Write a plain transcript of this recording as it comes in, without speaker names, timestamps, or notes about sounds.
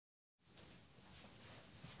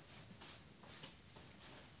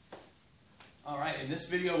in this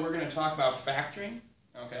video we're going to talk about factoring,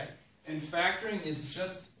 okay? And factoring is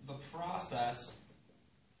just the process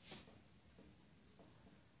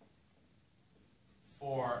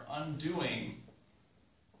for undoing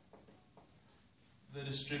the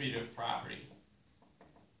distributive property.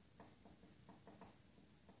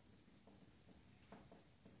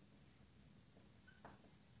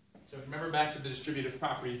 So if you remember back to the distributive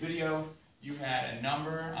property video, you had a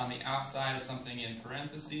number on the outside of something in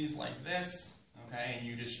parentheses like this, okay, and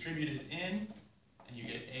you distribute it in, and you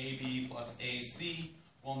get AB plus AC.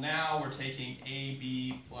 Well, now we're taking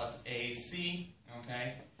AB plus AC,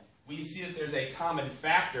 okay? We see that there's a common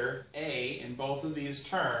factor, A, in both of these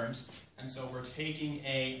terms, and so we're taking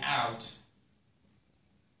A out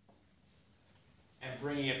and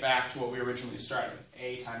bringing it back to what we originally started with,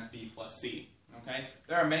 A times B plus C. Okay?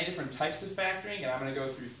 There are many different types of factoring, and I'm going to go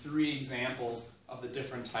through 3 examples of the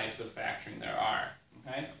different types of factoring there are.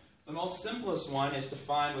 Okay? The most simplest one is to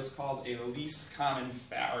find what's called a least common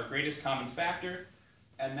or greatest common factor,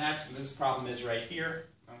 and that's what this problem is right here.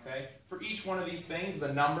 Okay? For each one of these things,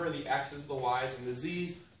 the number, the x's, the y's, and the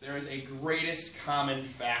z's, there is a greatest common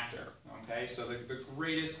factor. Okay? So the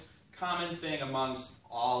greatest common thing amongst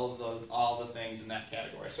all the things in that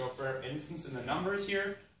category. So for instance, in the numbers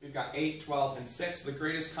here, we've got 8, 12, and 6. The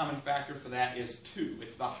greatest common factor for that is 2.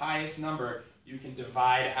 It's the highest number you can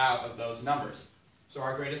divide out of those numbers. So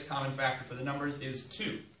our greatest common factor for the numbers is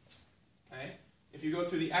 2. Okay? If you go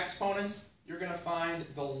through the exponents, you're going to find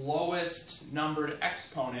the lowest numbered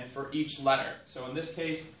exponent for each letter. So in this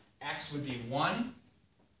case, x would be 1.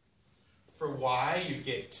 For y, you'd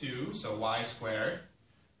get 2, so y squared.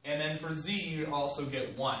 And then for z, you'd also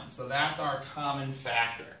get 1. So that's our common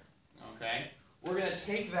factor. Okay? We're going to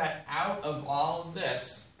take that out of all of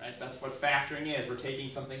this, right? That's what factoring is. We're taking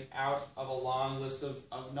something out of a long list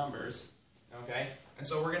of numbers, okay? And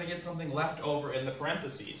so we're going to get something left over in the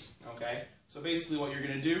parentheses, okay? So basically what you're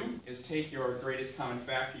going to do is take your greatest common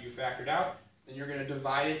factor you factored out, then you're going to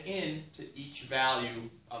divide it into each value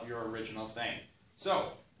of your original thing. So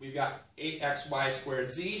we've got 8xy squared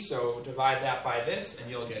z, so divide that by this, and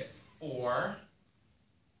you'll get 4,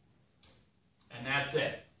 and that's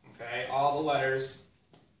it. Okay, all the letters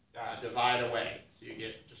divide away, so you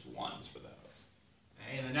get just 1s for those.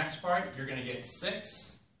 Okay, in the next part, you're going to get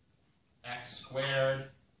 6x squared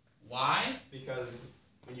y, because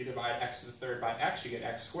when you divide x to the third by x, you get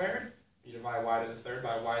x squared. You divide y to the third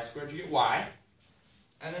by y squared, you get y.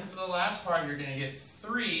 And then for the last part, you're going to get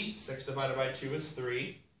 3. 6 divided by 2 is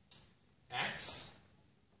 3. X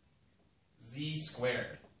z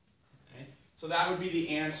squared. So that would be the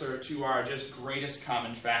answer to our just greatest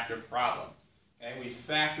common factor problem. Okay, we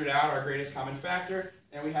factored out our greatest common factor,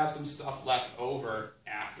 and we have some stuff left over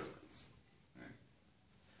afterwards. Okay.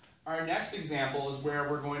 Our next example is where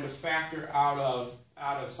we're going to factor out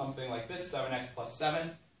of something like this, 7x plus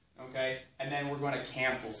 7, okay, and then we're going to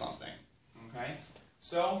cancel something. Okay.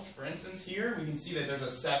 So, for instance, here we can see that there's a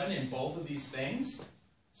 7 in both of these things,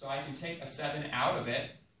 so I can take a 7 out of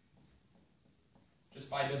it just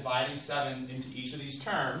by dividing 7 into each of these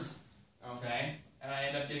terms, okay? And I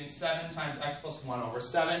end up getting 7 times x plus 1 over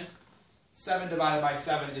 7. 7 divided by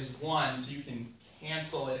 7 is 1, so you can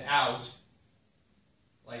cancel it out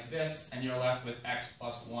like this, and you're left with x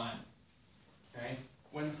plus 1, okay?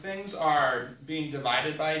 When things are being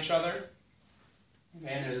divided by each other,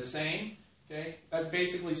 okay, and they're the same, okay, that's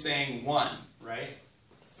basically saying 1, right?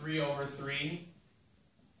 3 over 3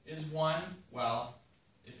 is 1. Well,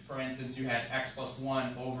 if, for instance, you had x plus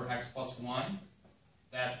 1 over x plus 1,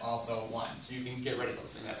 that's also 1. So you can get rid of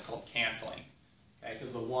those things. That's called canceling, okay?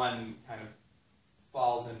 Because the 1 kind of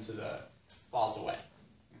falls away,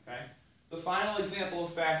 okay? The final example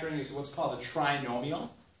of factoring is what's called a trinomial,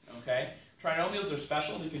 okay? Trinomials are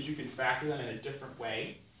special because you can factor them in a different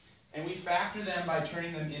way. And we factor them by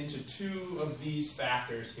turning them into 2 of these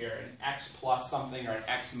factors here, an x plus something or an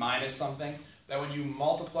x minus something, that when you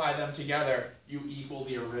multiply them together, you equal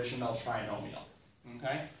the original trinomial.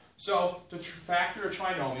 Okay? So, to factor a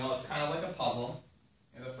trinomial, it's kind of like a puzzle.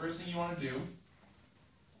 And the first thing you want to do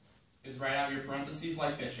is write out your parentheses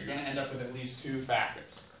like this. You're going to end up with at least 2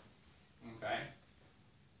 factors. Okay?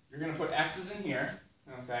 You're going to put x's in here,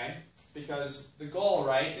 okay? Because the goal,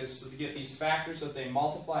 right, is to get these factors so that they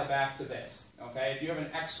multiply back to this. Okay? If you have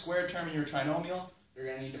an x squared term in your trinomial, you're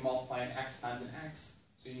going to need to multiply an x times an x.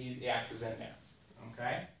 So you need the x's in there.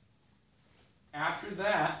 Okay? After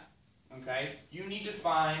that, okay, you need to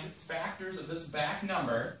find factors of this back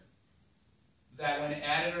number that when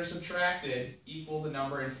added or subtracted equal the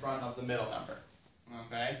number in front of the middle number.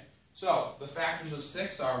 Okay? So the factors of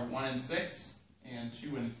 6 are 1 and 6 and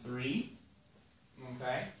 2 and 3.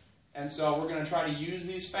 Okay? And so we're going to try to use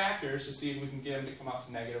these factors to see if we can get them to come up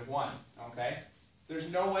to -1. Okay?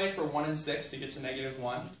 There's no way for 1 and 6 to get to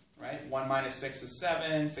 -1. Right? 1 minus 6 is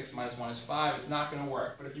 7, 6 minus 1 is 5. It's not going to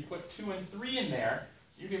work. But if you put 2 and 3 in there,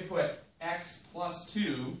 you can put x plus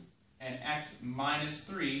 2 and x minus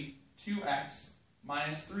 3, 2x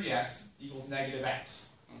minus 3x equals -x.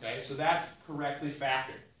 Okay? So that's correctly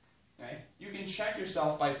factored. Okay? You can check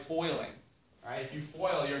yourself by foiling. Right? If you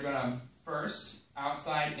foil, you're going to first,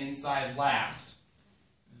 outside, inside, last,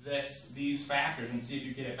 these factors and see if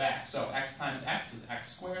you get it back. So x times x is x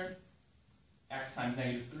squared. X times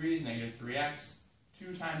 -3 is -3x.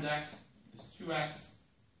 2 times x is 2x.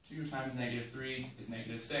 2 times -3 is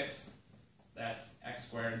 -6. That's x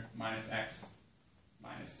squared minus x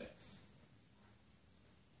minus 6.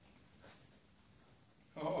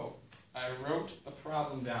 Oh, I wrote the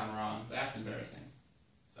problem down wrong. That's embarrassing.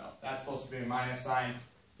 So that's supposed to be a minus sign,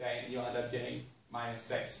 okay, and you'll end up getting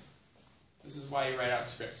 -6. This is why you write out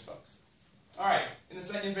scripts, folks. Alright, in the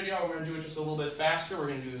second video, we're going to do it just a little bit faster. We're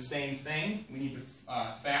going to do the same thing. We need to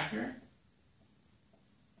factor.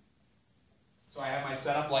 So I have my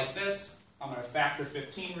setup like this. I'm going to factor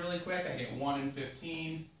 15 really quick. I get 1 and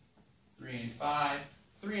 15, 3 and 5.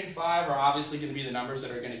 3 and 5 are obviously going to be the numbers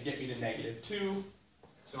that are going to get me to -2.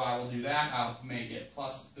 So I will do that. I'll make it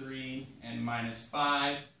plus 3 and minus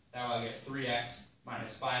 5. That way I'll get 3x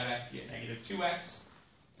minus 5x, get -2x.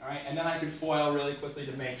 All right, and then I could foil really quickly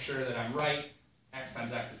to make sure that I'm right. X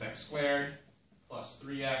times x is x squared, plus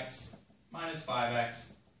 3x, minus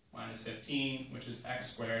 5x, minus 15, which is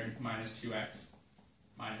x squared minus 2x,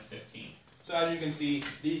 minus 15. So as you can see,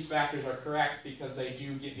 these factors are correct because they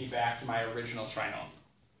do get me back to my original trinomial.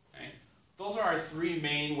 Okay? Those are our 3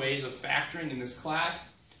 main ways of factoring in this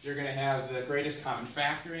class. You're going to have the greatest common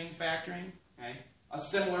factoring, okay? A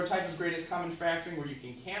similar type of greatest common factoring where you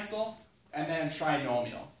can cancel, and then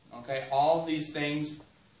trinomial. Okay, all of these things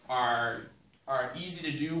are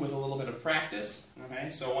easy to do with a little bit of practice. Okay,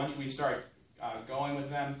 so once we start going with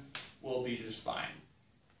them, we'll be just fine.